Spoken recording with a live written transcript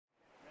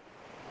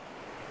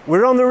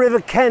We're on the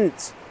River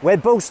Kent, where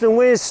Bowston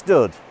Weir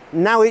stood.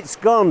 Now it's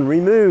gone,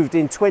 removed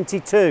in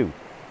 22.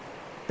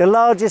 The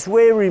largest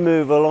weir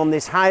removal on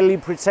this highly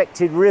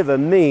protected river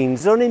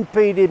means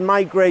unimpeded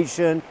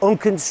migration,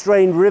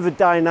 unconstrained river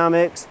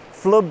dynamics,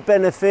 flood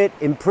benefit,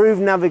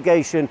 improved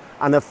navigation,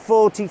 and a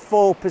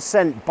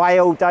 44%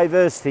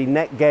 biodiversity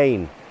net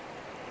gain.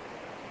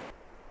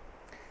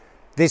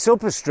 This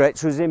upper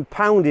stretch was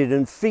impounded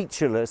and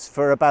featureless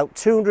for about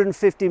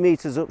 250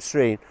 metres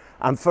upstream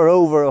and for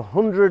over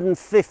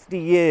 150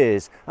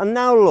 years. And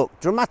now look,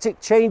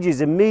 dramatic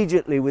changes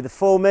immediately with the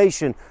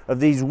formation of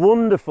these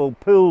wonderful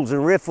pools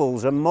and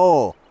riffles and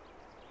more.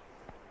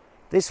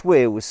 This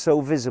weir was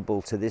so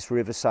visible to this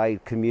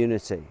riverside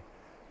community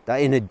that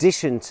in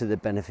addition to the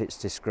benefits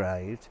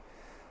described,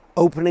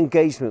 open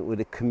engagement with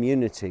the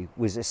community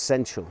was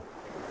essential.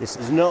 This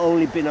has not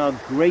only been our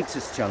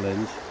greatest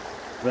challenge,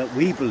 but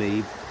we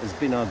believe has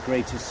been our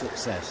greatest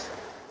success.